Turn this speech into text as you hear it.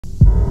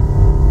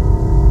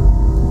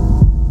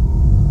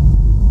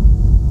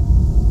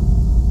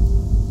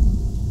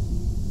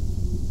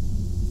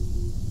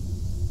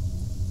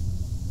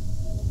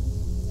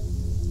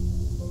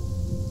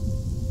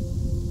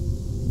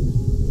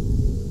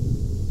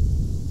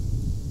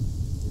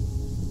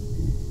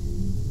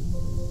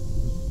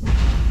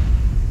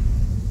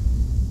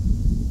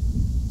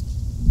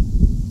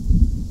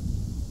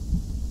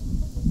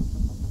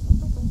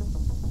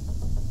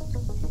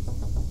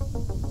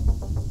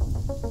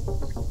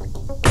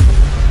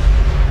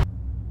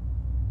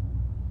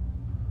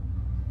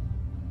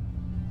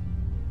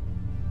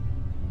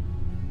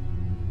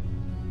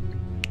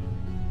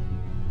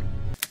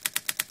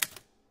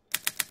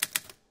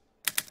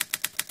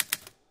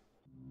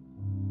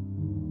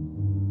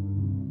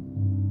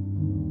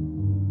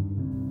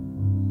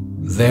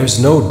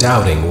There's no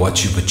doubting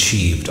what you've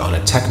achieved on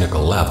a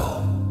technical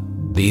level.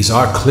 These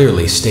are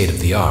clearly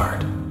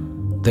state-of-the-art.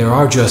 There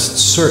are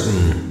just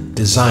certain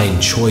design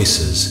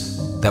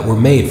choices that were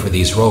made for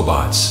these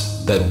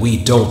robots that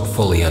we don't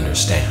fully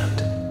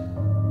understand.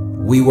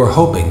 We were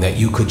hoping that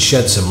you could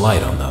shed some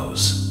light on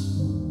those.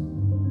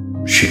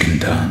 She can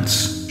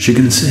dance. She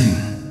can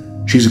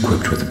sing. She's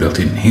equipped with a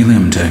built-in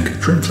helium tank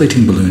for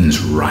inflating balloons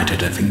right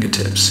at her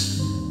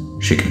fingertips.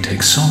 She can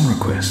take song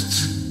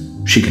requests.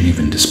 She can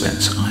even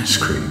dispense ice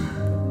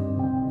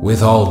cream.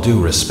 With all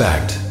due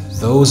respect,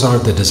 those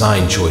aren't the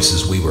design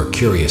choices we were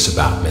curious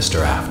about,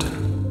 Mr.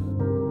 Afton.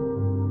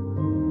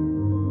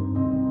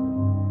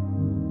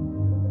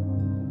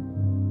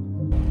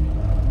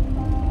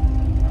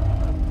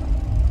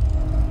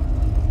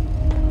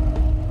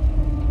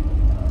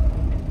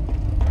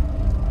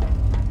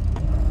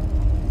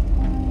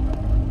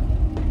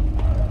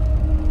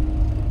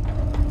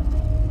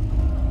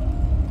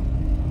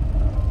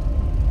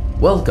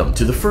 Welcome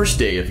to the first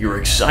day of your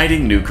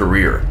exciting new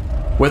career.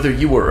 Whether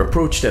you were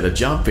approached at a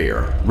job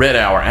fair, read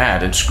our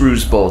ad in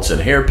screws, bolts, and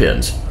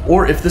hairpins,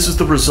 or if this is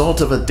the result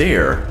of a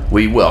dare,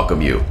 we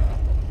welcome you.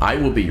 I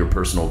will be your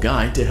personal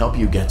guide to help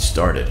you get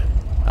started.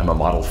 I'm a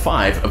Model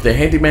 5 of the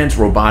Handyman's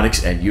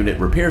Robotics and Unit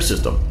Repair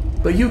System,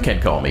 but you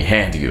can call me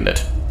Hand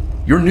Unit.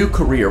 Your new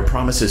career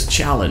promises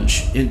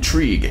challenge,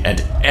 intrigue,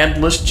 and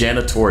endless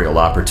janitorial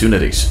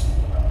opportunities.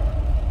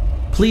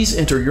 Please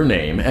enter your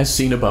name as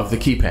seen above the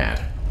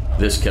keypad.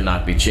 This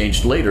cannot be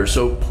changed later,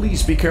 so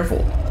please be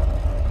careful.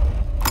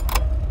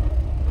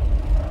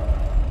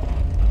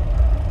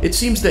 It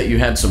seems that you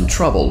had some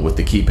trouble with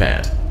the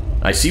keypad.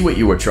 I see what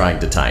you were trying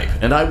to type,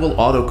 and I will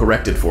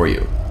auto-correct it for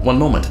you. One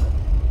moment.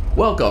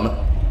 Welcome,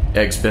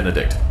 Eggs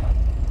Benedict.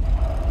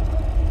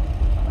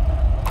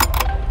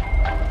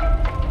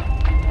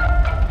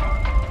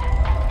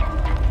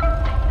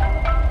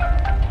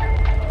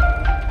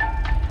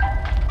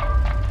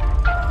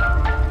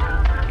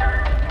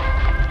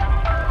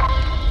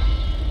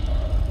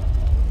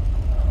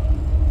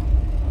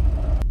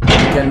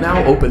 You can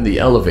now open the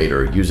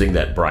elevator using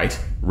that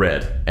bright,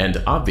 red,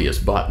 and obvious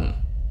button.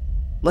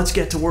 Let's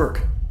get to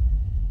work.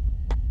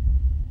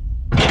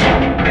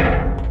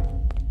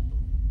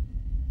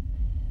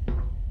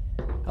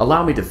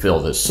 Allow me to fill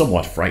this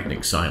somewhat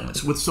frightening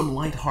silence with some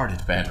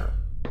light-hearted banter.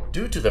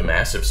 Due to the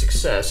massive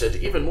success, and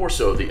even more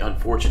so the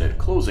unfortunate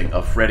closing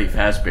of Freddy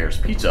Fazbear's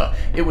Pizza,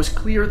 it was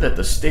clear that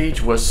the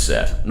stage was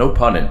set, no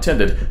pun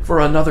intended, for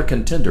another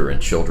contender in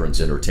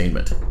children's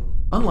entertainment.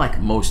 Unlike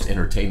most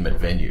entertainment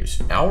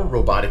venues, our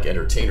robotic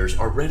entertainers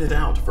are rented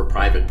out for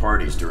private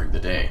parties during the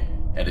day,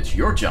 and it's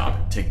your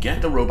job to get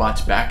the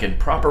robots back in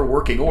proper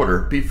working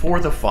order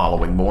before the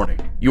following morning.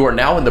 You are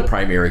now in the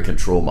primary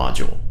control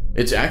module.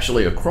 It's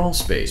actually a crawl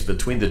space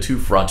between the two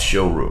front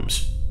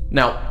showrooms.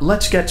 Now,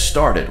 let's get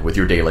started with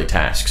your daily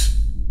tasks.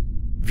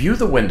 View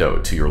the window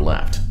to your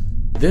left.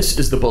 This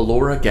is the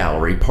Ballora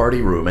Gallery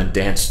Party Room and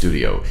Dance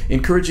Studio,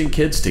 encouraging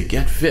kids to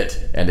get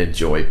fit and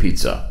enjoy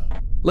pizza.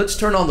 Let's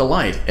turn on the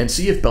light and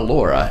see if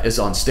Ballora is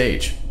on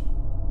stage.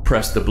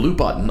 Press the blue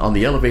button on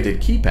the elevated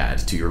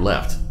keypad to your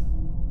left.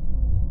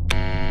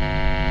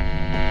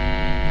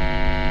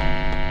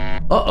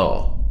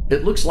 Uh-oh,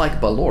 it looks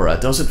like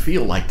Ballora doesn't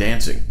feel like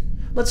dancing.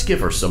 Let's give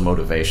her some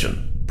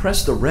motivation.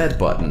 Press the red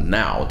button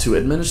now to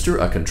administer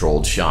a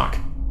controlled shock.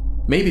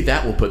 Maybe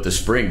that will put the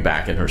spring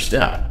back in her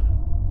step.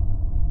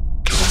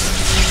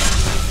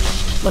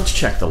 Let's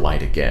check the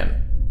light again.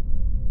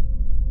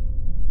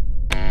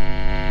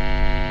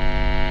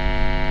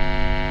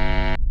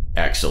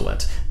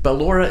 Excellent.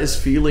 Ballora is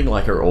feeling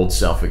like her old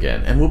self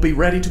again and will be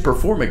ready to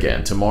perform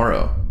again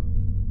tomorrow.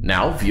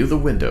 Now view the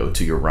window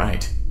to your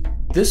right.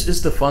 This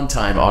is the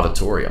Funtime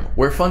Auditorium,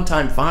 where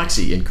Funtime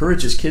Foxy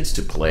encourages kids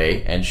to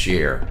play and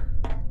share.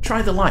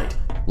 Try the light.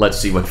 Let's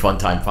see what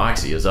Funtime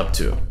Foxy is up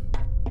to.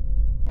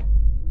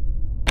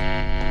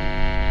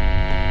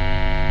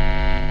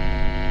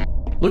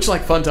 Looks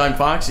like Funtime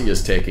Foxy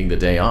is taking the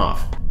day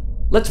off.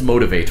 Let's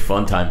motivate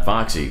Funtime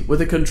Foxy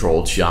with a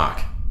controlled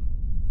shock.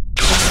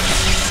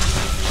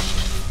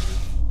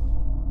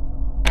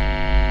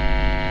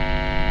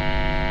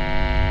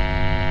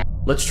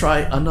 Let's try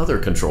another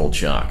controlled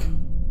shock.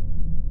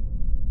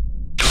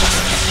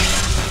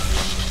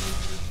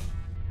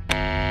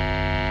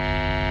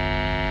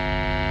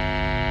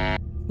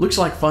 Looks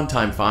like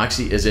Funtime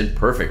Foxy is in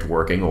perfect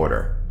working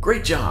order.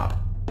 Great job!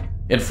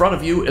 In front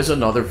of you is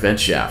another vent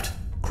shaft.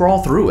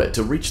 Crawl through it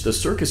to reach the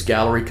Circus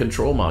Gallery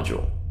control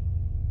module.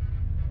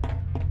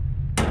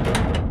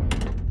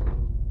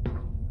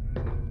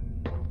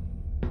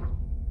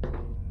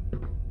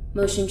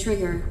 Motion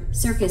trigger,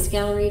 Circus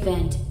Gallery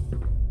vent.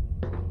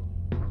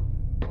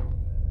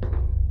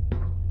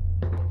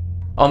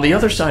 On the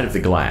other side of the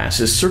glass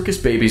is Circus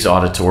Baby's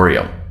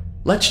auditorium.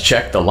 Let's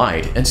check the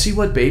light and see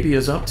what Baby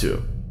is up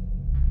to.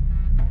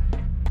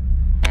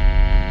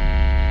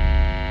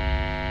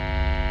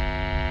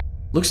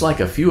 Looks like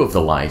a few of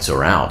the lights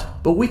are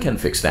out, but we can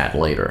fix that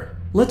later.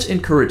 Let's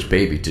encourage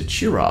Baby to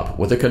cheer up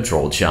with a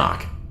controlled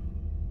shock.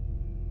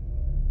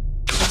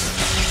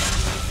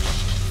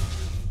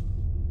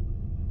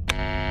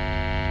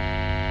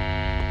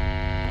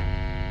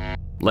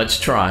 Let's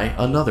try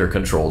another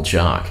controlled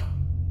shock.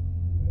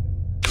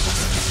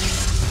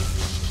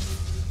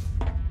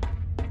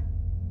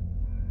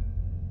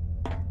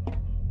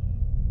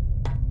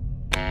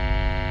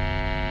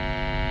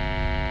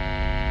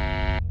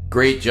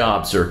 Great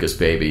job, Circus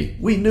Baby.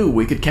 We knew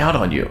we could count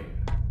on you.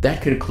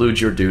 That concludes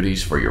your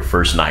duties for your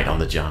first night on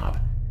the job.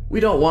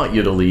 We don't want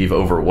you to leave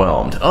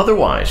overwhelmed,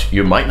 otherwise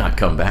you might not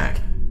come back.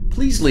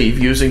 Please leave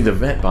using the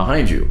vent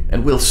behind you,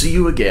 and we'll see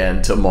you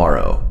again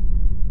tomorrow.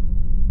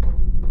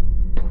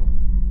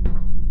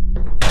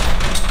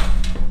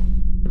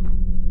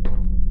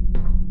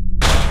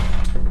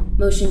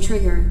 Motion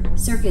trigger.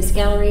 Circus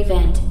gallery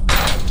vent.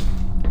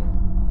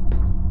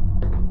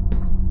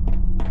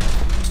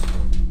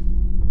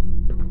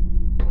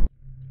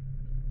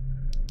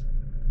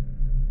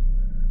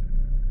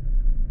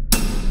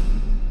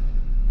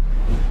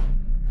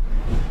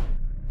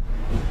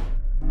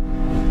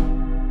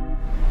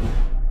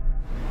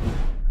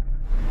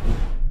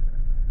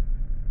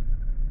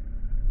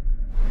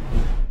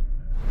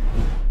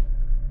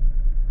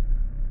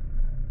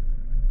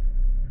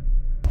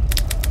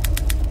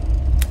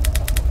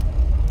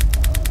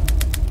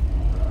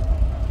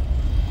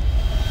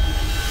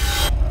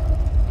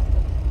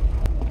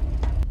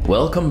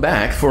 Welcome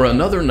back for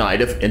another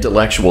night of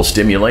intellectual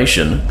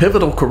stimulation,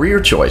 pivotal career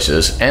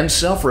choices, and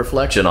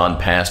self-reflection on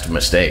past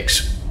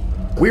mistakes.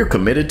 We're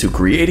committed to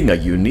creating a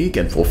unique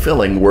and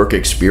fulfilling work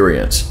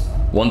experience.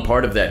 One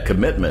part of that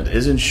commitment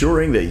is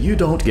ensuring that you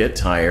don't get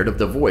tired of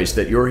the voice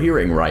that you're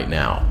hearing right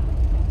now.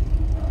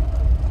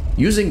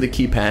 Using the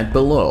keypad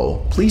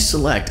below, please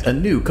select a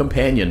new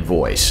companion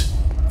voice.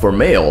 For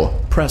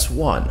male, press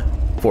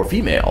 1. For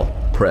female,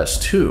 press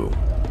 2.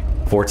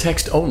 For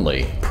text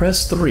only,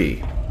 press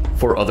 3.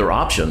 For other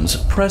options,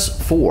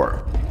 press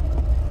 4.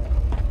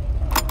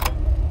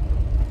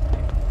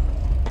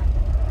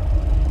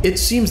 It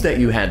seems that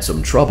you had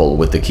some trouble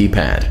with the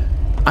keypad.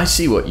 I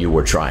see what you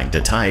were trying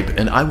to type,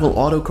 and I will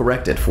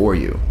auto-correct it for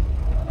you.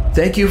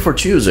 Thank you for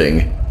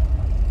choosing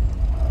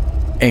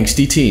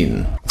Angsty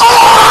Teen.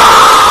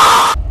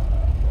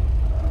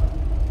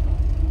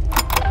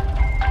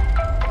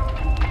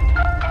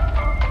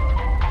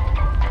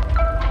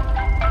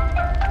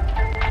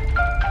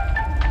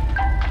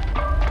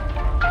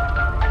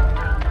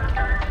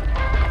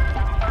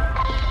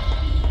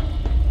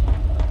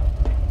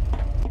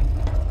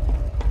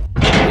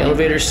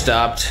 Elevator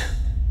stopped.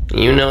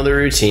 You know the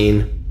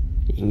routine.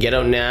 You can get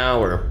out now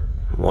or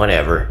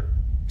whatever.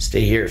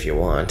 Stay here if you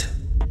want.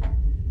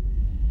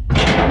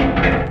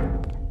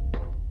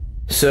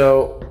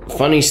 So,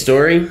 funny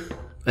story.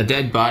 A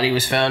dead body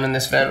was found in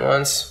this vent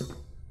once.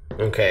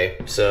 Okay,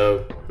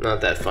 so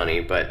not that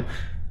funny, but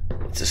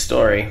it's a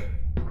story.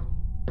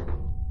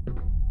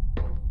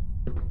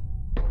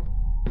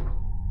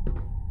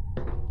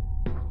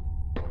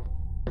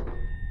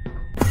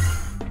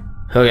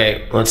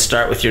 Okay, let's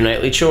start with your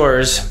nightly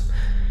chores.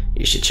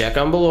 You should check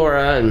on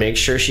Ballora and make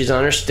sure she's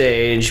on her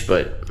stage,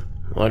 but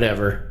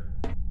whatever.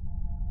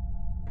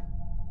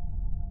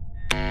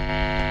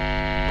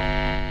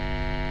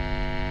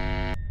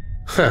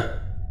 Huh.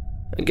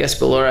 I guess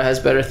Ballora has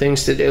better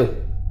things to do.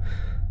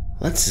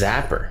 Let's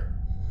zap her.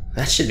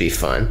 That should be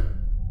fun.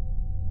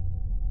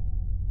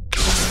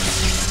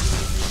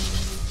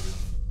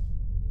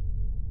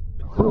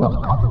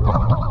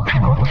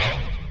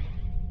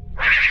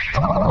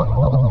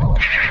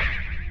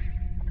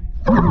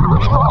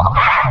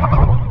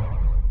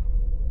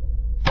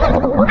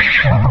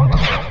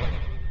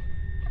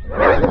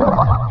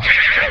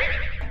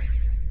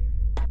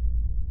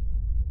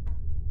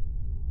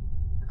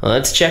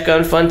 Let's check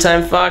on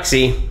Funtime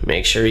Foxy.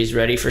 Make sure he's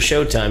ready for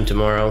showtime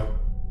tomorrow.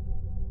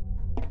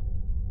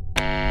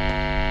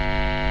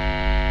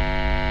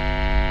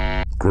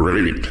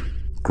 Great.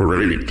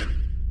 Great.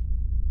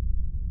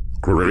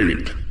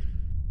 Great.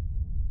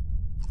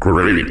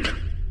 Great.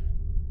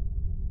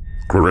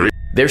 Great.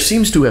 There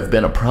seems to have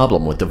been a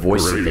problem with the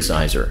voice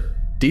synthesizer.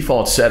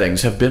 Default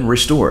settings have been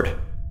restored.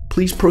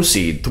 Please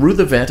proceed through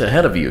the vent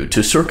ahead of you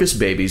to Circus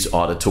Baby's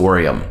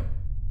auditorium.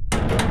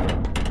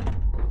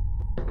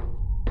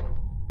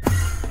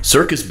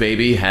 Circus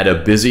Baby had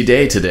a busy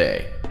day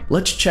today.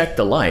 Let's check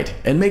the light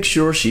and make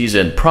sure she's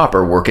in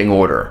proper working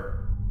order.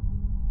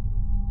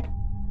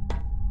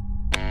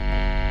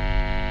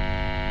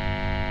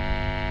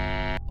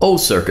 Oh,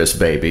 Circus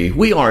Baby,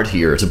 we aren't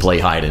here to play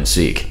hide and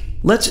seek.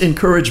 Let's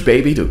encourage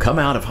Baby to come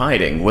out of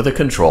hiding with a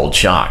controlled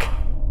shock.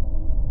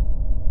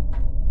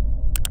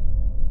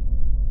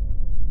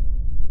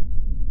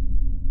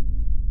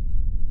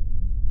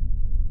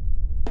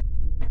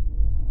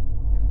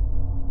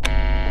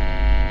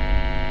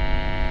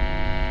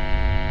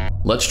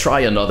 Let's try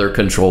another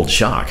controlled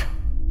shock.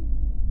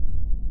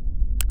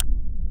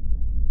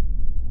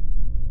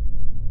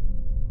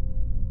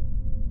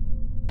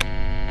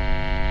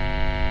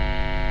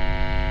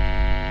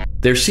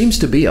 There seems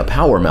to be a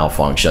power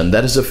malfunction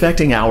that is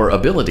affecting our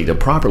ability to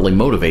properly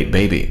motivate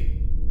Baby.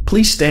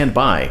 Please stand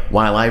by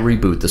while I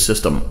reboot the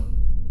system.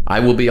 I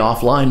will be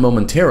offline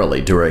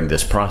momentarily during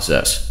this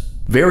process.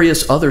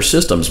 Various other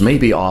systems may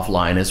be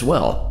offline as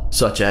well.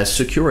 such as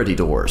security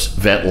doors,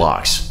 vent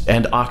locks,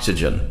 and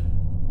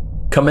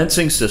oxygen.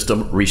 Commencing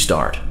system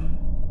restart.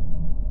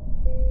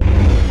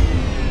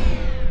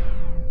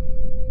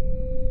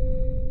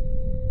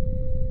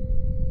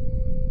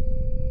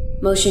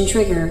 Motion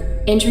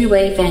trigger.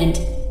 Entryway vent.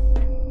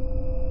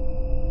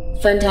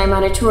 Funtime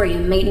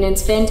Auditorium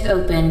maintenance vent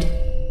opened.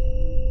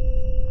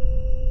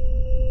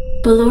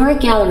 Ballora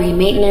Gallery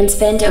maintenance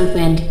vent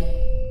opened.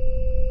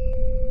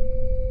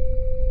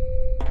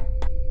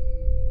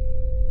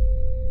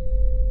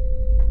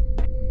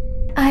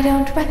 I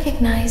don't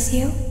recognize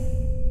you.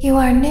 You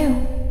are new.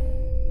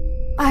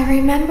 I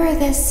remember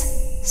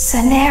this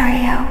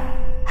scenario,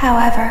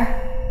 however.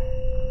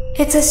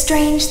 It's a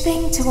strange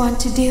thing to want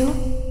to do,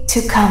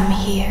 to come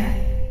here.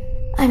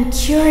 I'm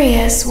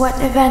curious what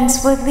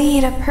events would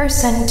lead a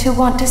person to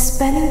want to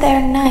spend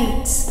their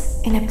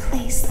nights in a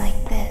place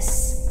like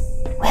this.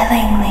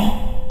 Willingly.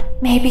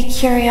 Maybe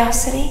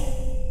curiosity,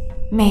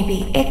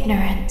 maybe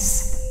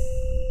ignorance.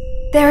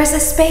 There is a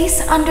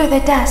space under the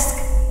desk.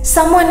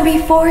 Someone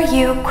before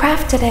you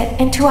crafted it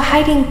into a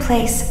hiding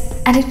place,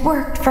 and it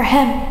worked for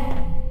him.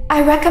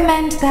 I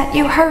recommend that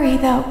you hurry,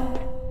 though.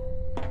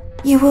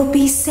 You will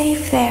be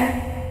safe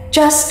there.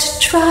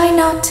 Just try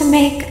not to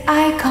make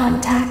eye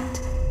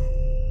contact.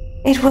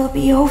 It will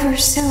be over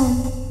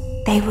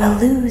soon. They will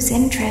lose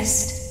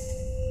interest.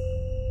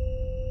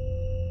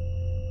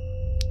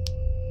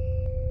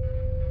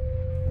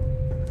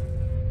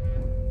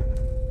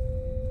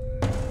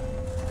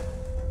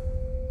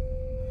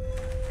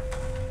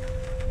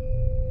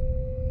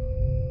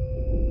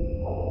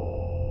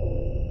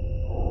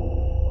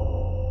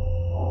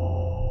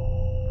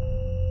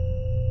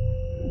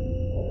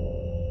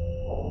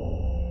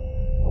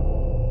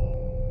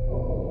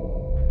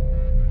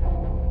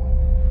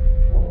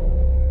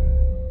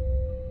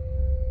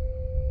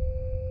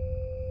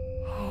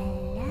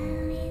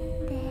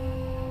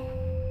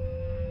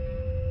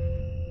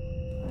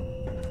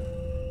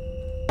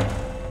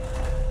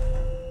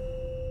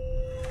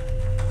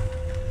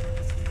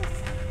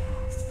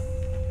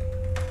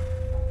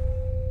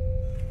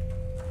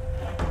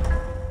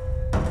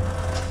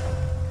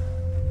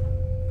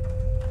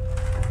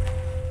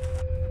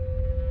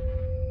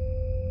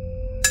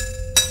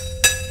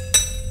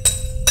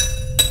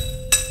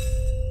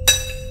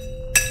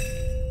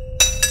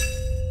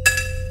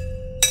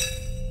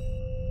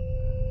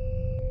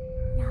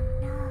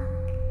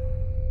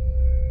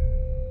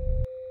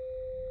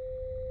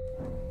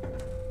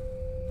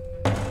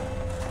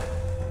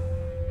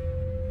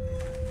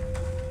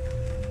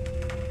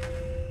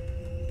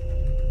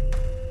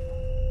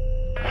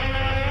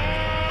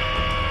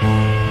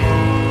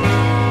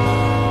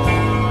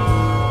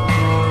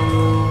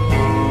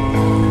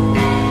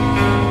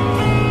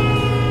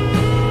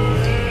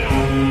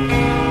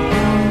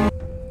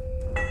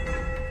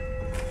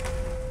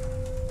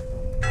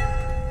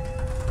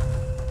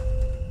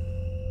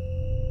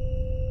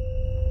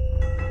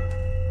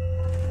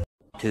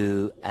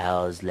 Two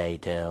hours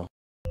later.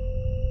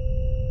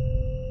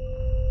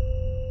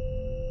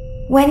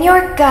 When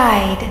your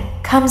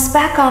guide comes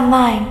back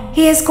online,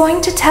 he is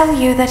going to tell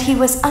you that he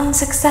was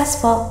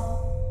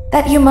unsuccessful,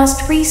 that you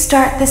must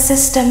restart the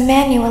system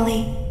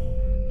manually.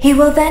 He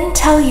will then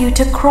tell you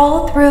to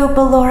crawl through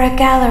Ballora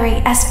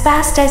Gallery as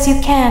fast as you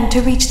can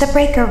to reach the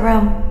breaker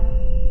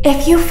room.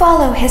 If you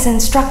follow his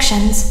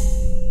instructions,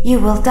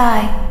 you will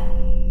die.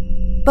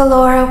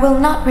 Ballora will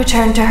not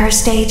return to her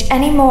stage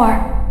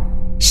anymore.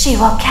 She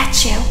will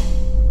catch you.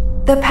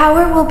 The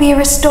power will be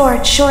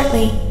restored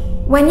shortly.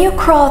 When you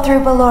crawl through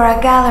Ballora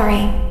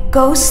Gallery,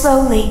 go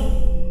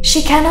slowly.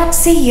 She cannot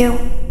see you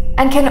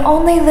and can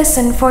only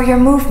listen for your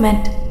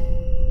movement.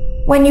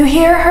 When you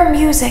hear her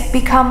music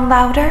become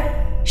louder,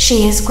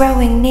 she is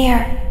growing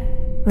near,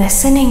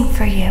 listening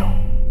for you.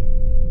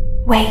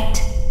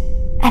 Wait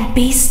and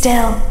be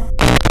still.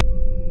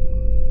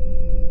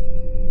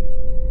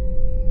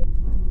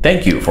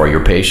 Thank you for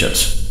your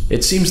patience.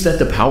 It seems that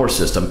the power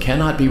system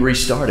cannot be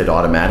restarted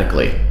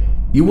automatically.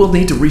 You will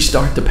need to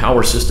restart the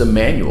power system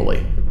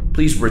manually.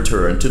 Please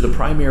return to the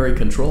primary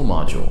control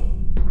module.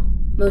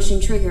 Motion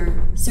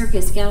trigger.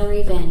 Circus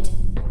Gallery vent.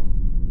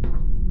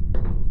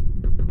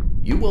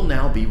 You will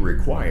now be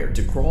required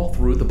to crawl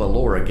through the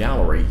Ballora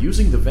Gallery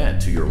using the vent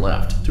to your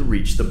left to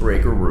reach the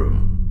breaker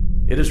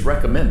room. It is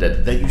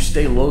recommended that you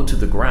stay low to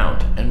the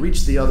ground and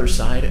reach the other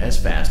side as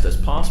fast as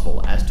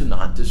possible as to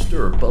not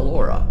disturb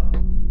Ballora.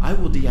 I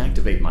will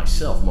deactivate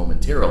myself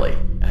momentarily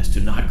as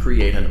to not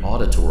create an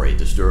auditory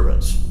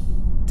disturbance.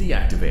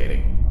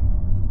 Deactivating.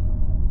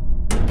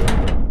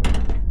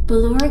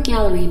 Ballora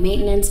Gallery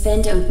maintenance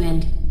vent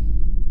opened.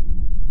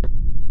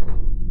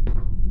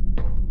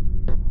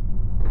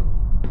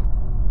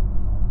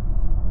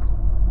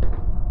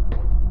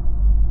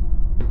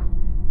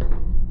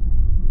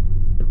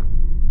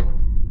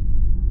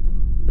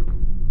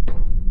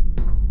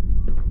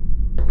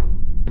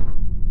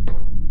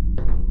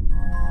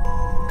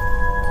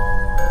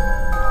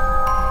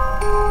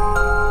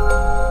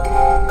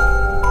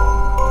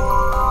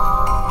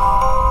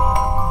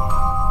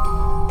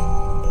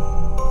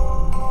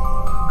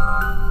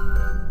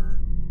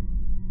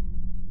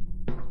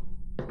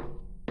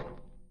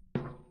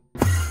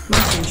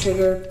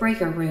 trigger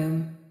breaker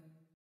room.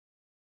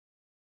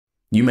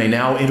 You may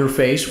now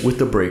interface with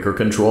the breaker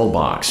control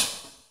box.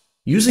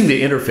 Using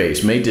the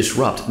interface may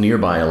disrupt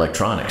nearby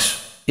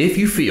electronics. If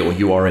you feel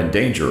you are in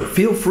danger,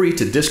 feel free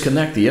to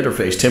disconnect the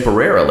interface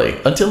temporarily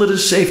until it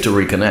is safe to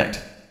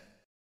reconnect.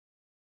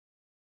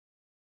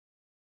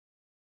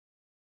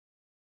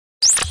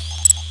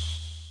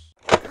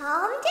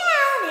 Calm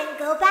down and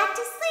go back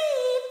to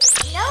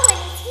sleep. No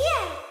one is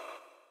here.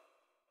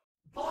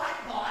 Bon,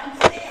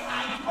 say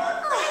hi to her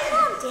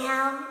Oh, calm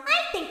down. I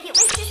think it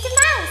was just a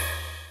mouse.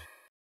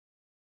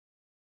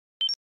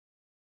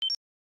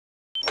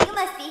 You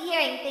must be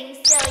hearing things,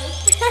 silly.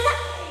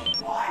 Hey,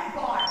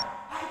 Bon,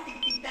 I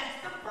think that's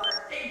the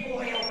birthday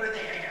boy over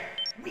there.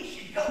 We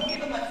should go give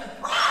him a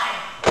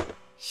surprise.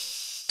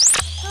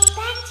 Shh. Go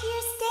back to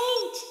your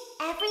stage.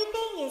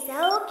 Everything is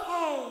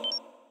okay.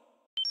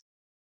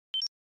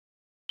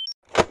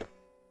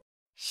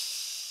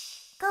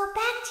 Shh. Go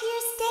back to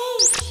your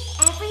stage.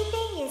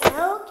 Everything is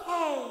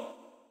okay.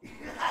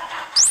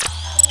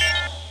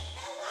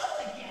 Hello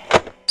again.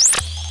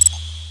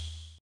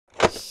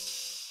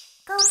 Shh.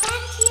 Go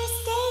back to your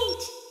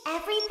stage.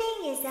 Everything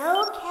is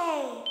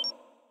okay.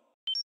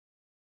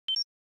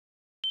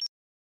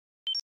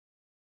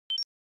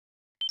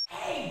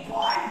 Hey,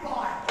 Bon,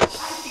 I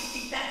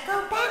think that's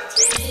Go the back to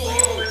birthday your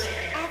boy over stage.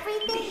 there.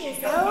 Everything We is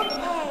should go give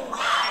him a okay.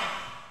 surprise.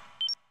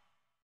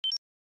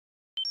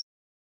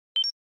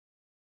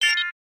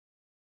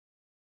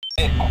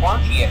 It's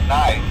quirky at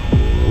night.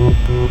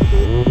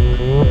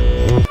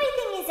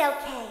 Everything is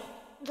okay.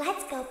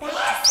 Let's go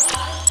back to sleep.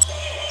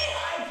 Say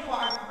hi to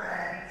our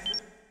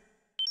friends.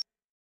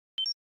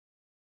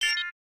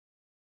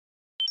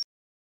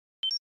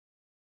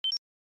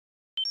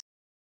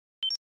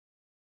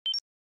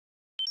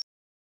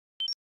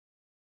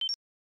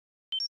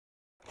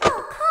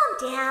 Oh,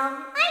 calm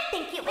down. I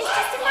think it was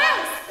just a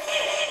mouse.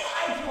 Say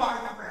hi to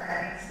our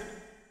friends.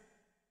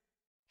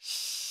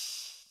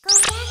 Shh. Go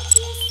back to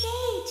your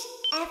stage.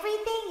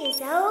 Everything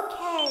is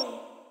okay.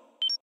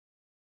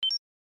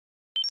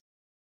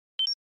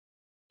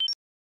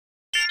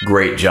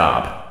 Great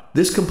job.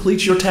 This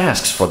completes your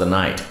tasks for the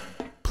night.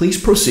 Please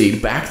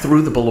proceed back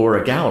through the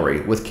Ballora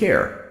Gallery with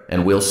care,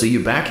 and we'll see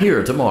you back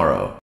here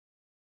tomorrow.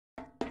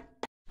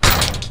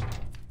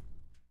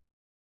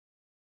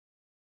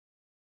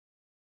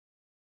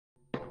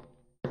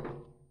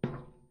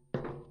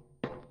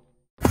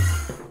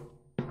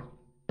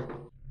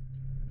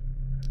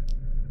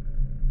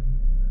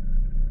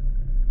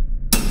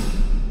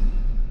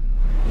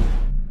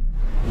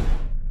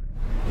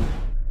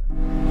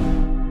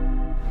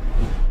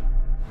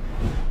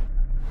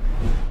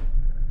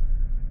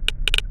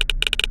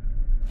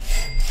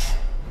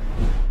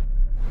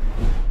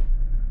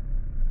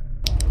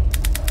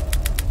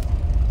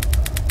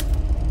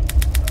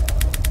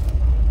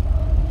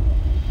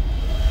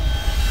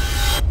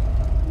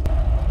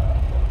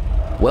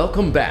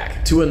 Welcome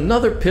back to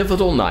another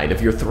pivotal night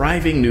of your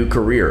thriving new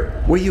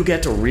career, where you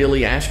get to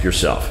really ask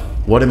yourself,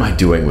 what am I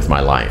doing with my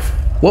life?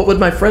 What would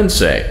my friends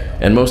say?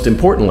 And most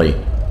importantly,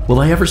 will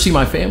I ever see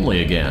my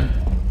family again?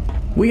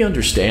 We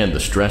understand the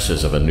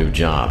stresses of a new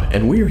job,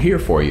 and we're here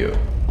for you.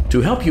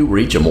 To help you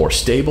reach a more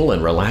stable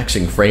and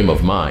relaxing frame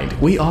of mind,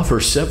 we offer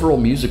several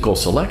musical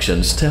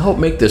selections to help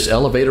make this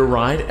elevator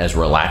ride as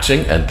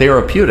relaxing and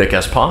therapeutic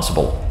as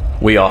possible.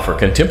 We offer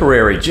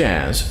contemporary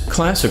jazz,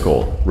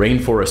 classical,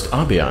 rainforest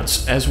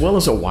ambiance, as well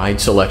as a wide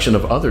selection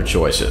of other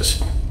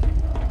choices.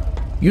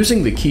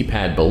 Using the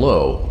keypad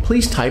below,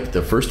 please type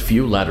the first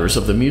few letters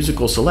of the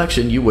musical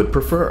selection you would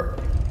prefer.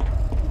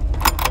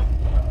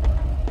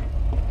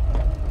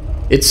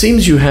 It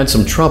seems you had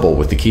some trouble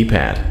with the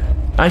keypad.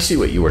 I see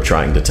what you were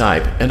trying to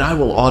type, and I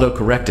will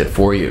auto-correct it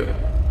for you.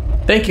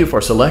 Thank you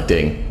for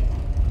selecting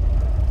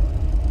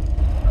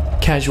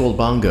Casual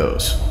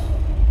Bongos.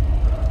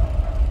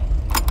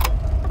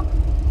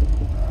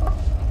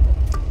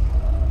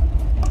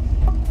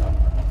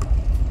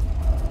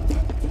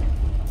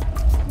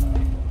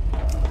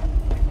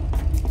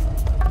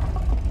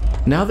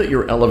 Now that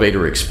your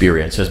elevator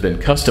experience has been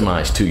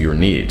customized to your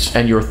needs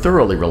and you're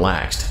thoroughly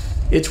relaxed,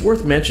 it's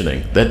worth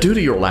mentioning that due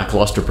to your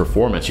lackluster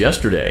performance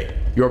yesterday,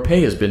 your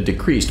pay has been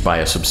decreased by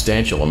a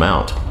substantial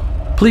amount.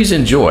 Please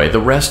enjoy the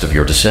rest of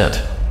your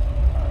descent.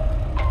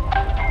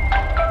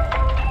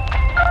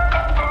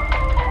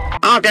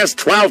 August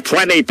 12,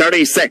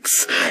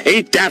 2036.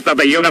 Eat death of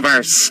the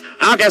universe.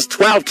 August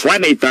 12,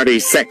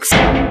 2036.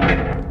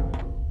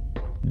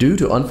 Due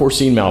to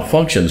unforeseen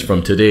malfunctions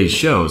from today's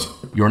shows,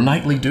 your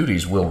nightly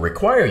duties will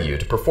require you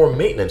to perform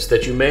maintenance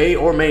that you may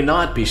or may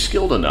not be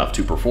skilled enough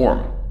to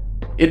perform.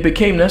 It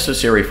became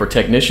necessary for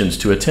technicians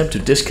to attempt to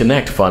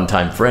disconnect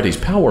Funtime Freddy's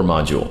power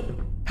module.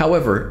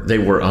 However, they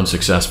were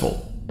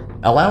unsuccessful.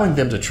 Allowing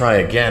them to try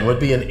again would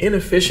be an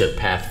inefficient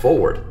path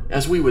forward,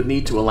 as we would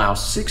need to allow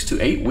 6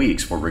 to 8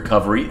 weeks for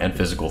recovery and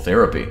physical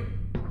therapy.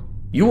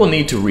 You will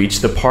need to reach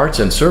the parts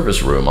and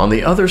service room on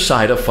the other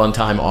side of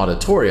Funtime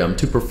Auditorium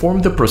to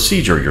perform the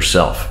procedure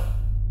yourself.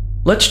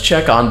 Let's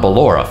check on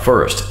Ballora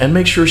first and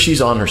make sure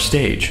she's on her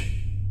stage. Shh. Go back to your stage. Everything is okay.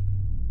 Now that you're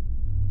elevator experience has been customized to your needs and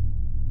you're thoroughly relaxed, it's worth mentioning that due to your lackluster performance yesterday, your pay has been decreased by a substantial amount.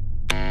 Please enjoy the rest of your descent.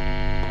 Shh. Go back to your stage. Everything is okay.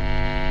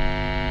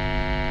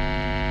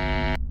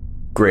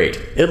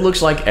 Great. It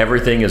looks like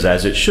everything is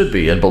as it should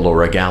be in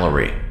Ballora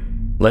Gallery.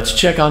 Let's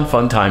check on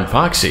Funtime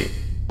Foxy.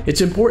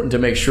 It's important to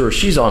make sure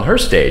she's on her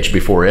stage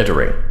before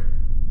entering.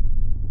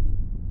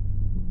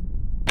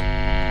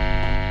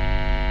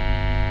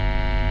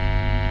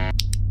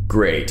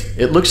 Great.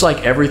 It looks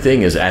like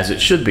everything is as it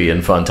should be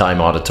in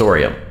Funtime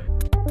Auditorium.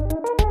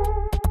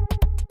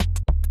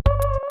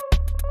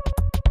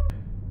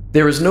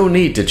 There is no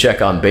need to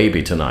check on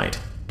Baby tonight.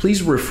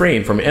 Please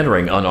refrain from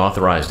entering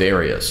unauthorized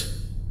areas.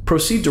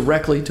 Proceed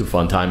directly to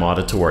Funtime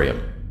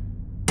Auditorium.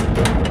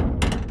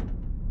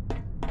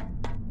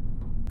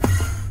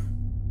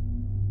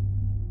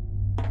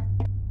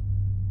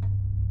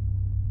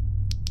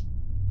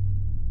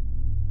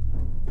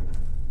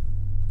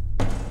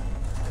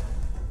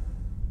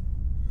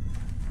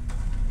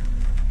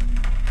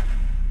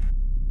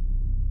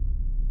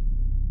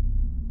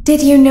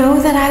 Did you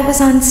know that I was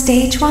on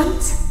stage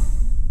once?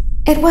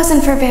 It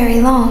wasn't for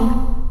very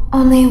long,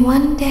 only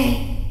one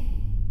day.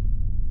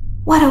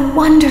 What a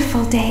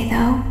wonderful day,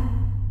 though.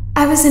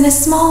 I was in a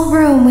small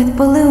room with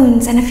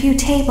balloons and a few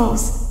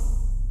tables.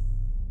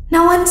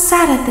 No one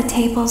sat at the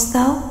tables,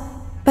 though,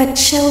 but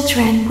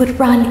children would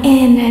run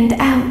in and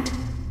out.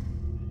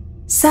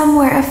 Some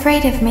were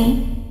afraid of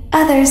me,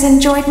 others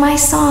enjoyed my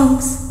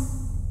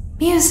songs.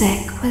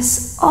 Music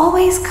was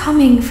always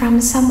coming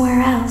from somewhere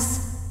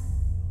else.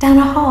 Down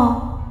a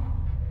hall.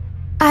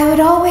 I would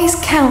always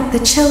count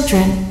the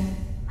children.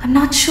 I'm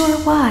not sure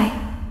why.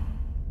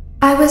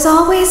 I was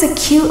always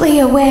acutely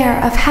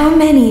aware of how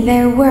many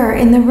there were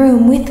in the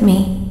room with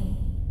me.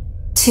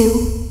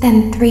 2,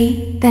 then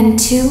 3, then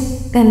 2,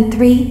 then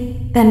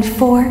 3, then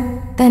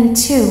 4, then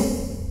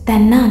 2,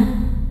 then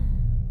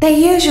none. They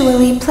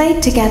usually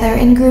played together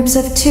in groups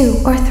of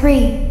 2 or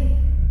 3.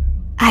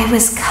 I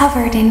was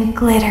covered in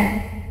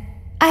glitter.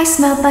 I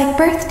smelled like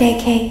birthday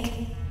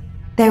cake.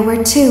 There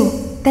were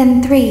 2,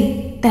 then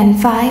 3, then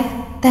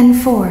 5, then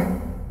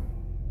 4.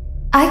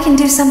 I can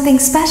do something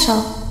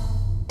special.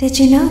 Did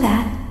you know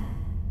that?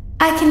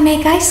 I can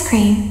make ice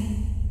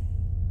cream.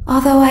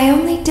 Although I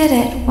only did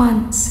it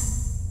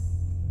once.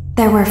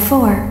 There were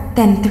 4,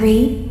 then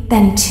 3,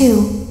 then 2,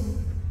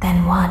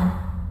 then 1.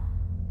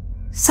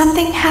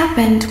 Something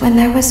happened when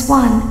there was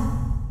 1.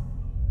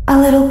 A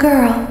little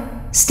girl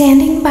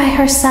standing by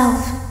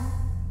herself.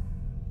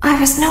 I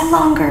was no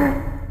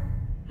longer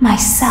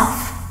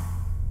myself.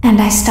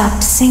 And I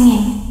stopped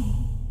singing.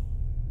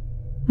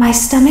 My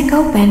stomach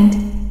opened,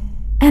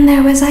 and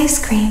there was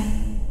ice cream.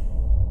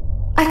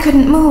 I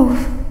couldn't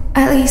move,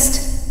 at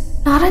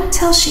least, not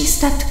until she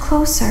stepped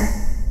closer.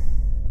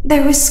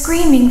 There was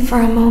screaming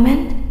for a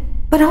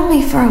moment, but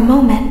only for a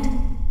moment.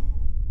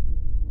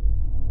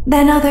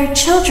 Then other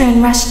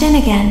children rushed in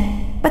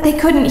again, but they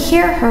couldn't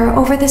hear her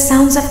over the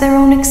sounds of their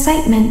own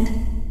excitement.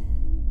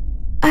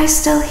 I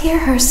still hear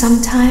her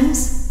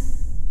sometimes.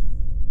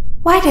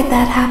 Why did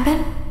that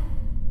happen?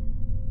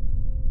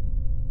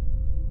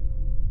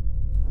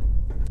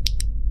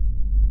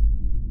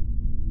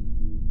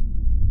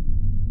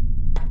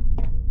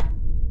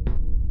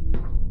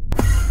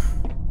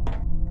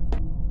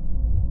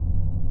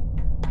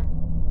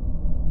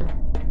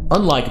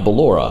 Unlike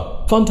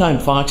Ballora,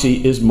 Funtime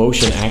Foxy is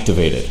motion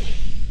activated.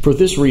 For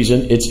this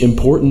reason, it's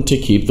important to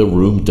keep the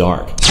room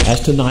dark,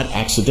 as to not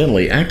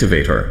accidentally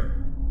activate her.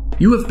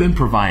 You have been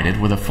provided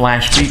with a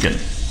flash beacon.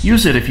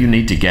 Use it if you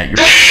need to get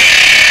your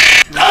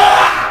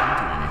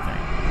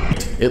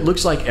It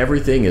looks like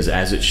everything is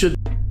as it should.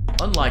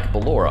 Unlike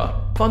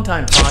Ballora,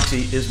 Funtime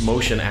Foxy is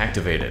motion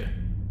activated.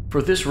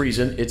 For this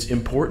reason, it's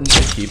important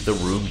to keep the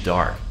room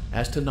dark,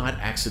 as to not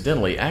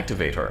accidentally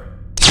activate her.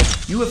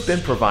 You have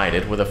been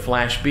provided with a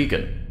flash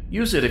beacon.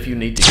 Use it if you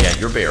need to get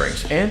your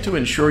bearings and to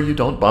ensure you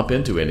don't bump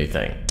into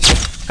anything.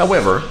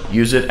 However,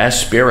 use it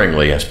as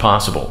sparingly as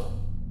possible.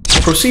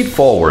 Proceed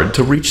forward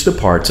to reach the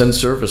parts and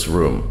service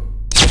room.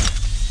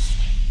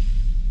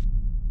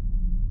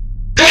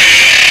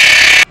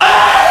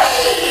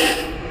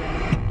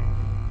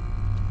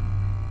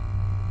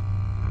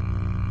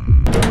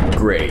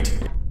 Great.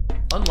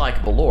 Unlike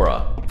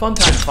Ballora,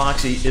 Funtime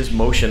Foxy is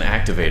motion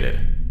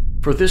activated.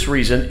 For this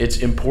reason, it's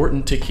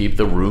important to keep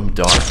the room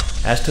dark,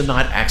 as to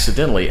not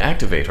accidentally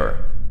activate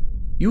her.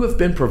 You have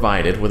been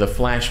provided with a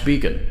flash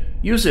beacon.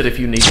 Use it if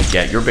you need to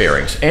get your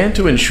bearings and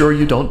to ensure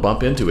you don't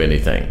bump into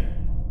anything.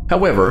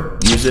 However,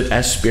 use it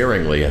as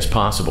sparingly as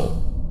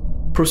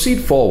possible.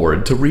 Proceed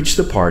forward to reach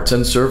the parts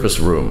and service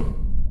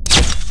room.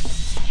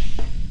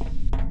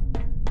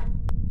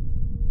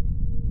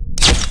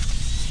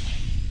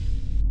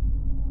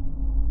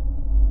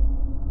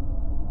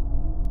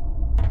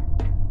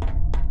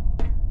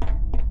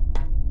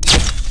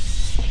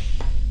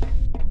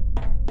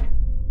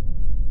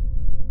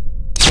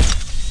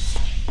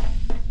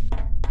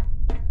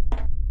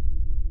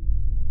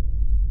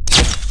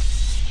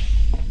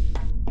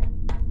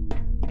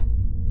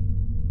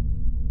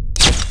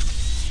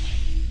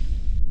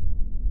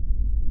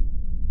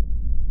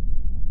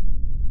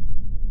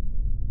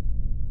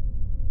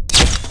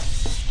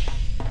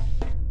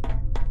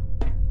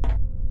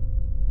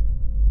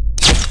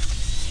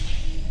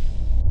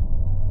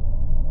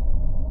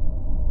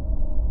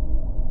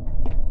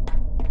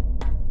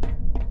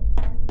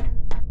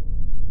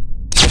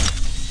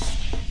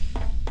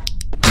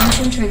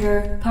 Position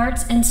trigger,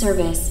 parts and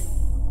service.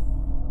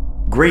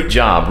 Great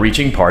job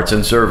reaching parts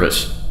and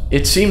service.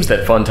 It seems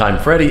that Funtime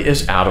Freddy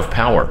is out of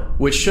power,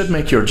 which should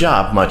make your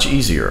job much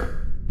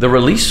easier. The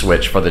release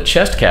switch for the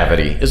chest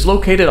cavity is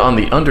located on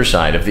the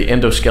underside of the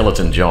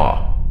endoskeleton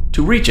jaw.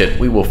 To reach it,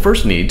 we will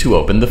first need to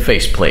open the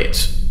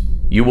faceplates.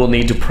 You will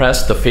need to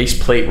press the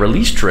faceplate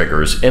release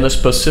triggers in a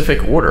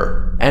specific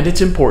order, and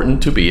it's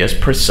important to be as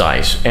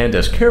precise and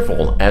as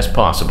careful as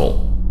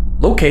possible.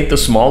 Locate the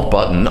small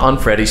button on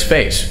Freddy's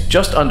face,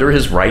 just under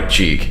his right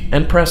cheek,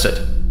 and press it.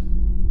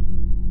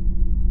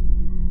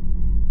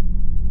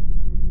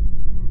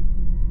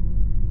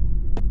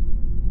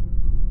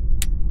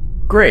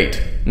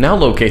 Great! Now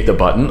locate the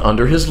button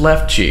under his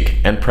left cheek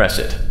and press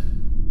it.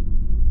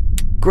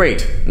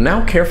 Great!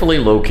 Now carefully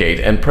locate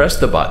and press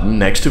the button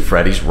next to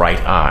Freddy's right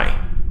eye.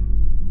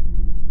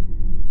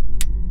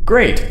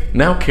 Great!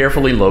 Now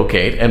carefully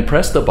locate and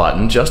press the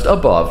button just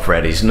above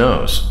Freddy's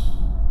nose.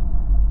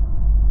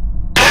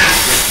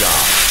 Good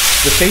job!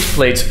 The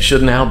faceplates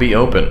should now be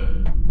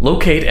open.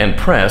 Locate and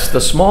press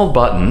the small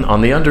button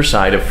on the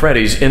underside of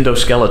Freddy's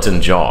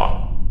endoskeleton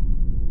jaw.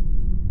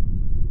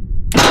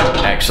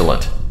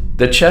 Excellent!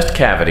 The chest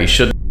cavity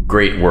should...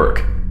 Great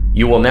work!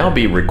 You will now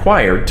be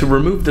required to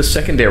remove the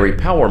secondary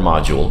power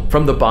module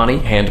from the Bonnie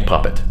hand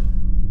puppet.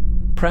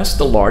 Press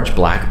the large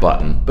black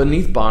button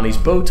beneath Bonnie's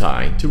bow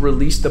tie to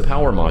release the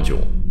power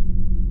module.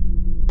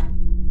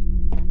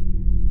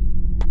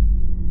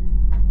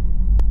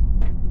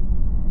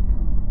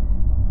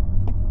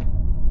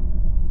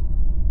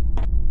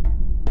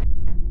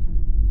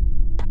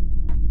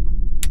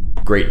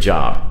 Great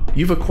job!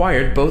 You've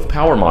acquired both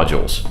power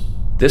modules.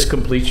 This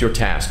completes your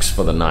tasks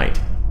for the night.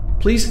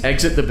 Please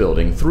exit the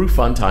building through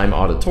Funtime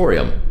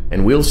Auditorium,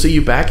 and we'll see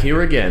you back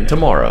here again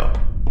tomorrow.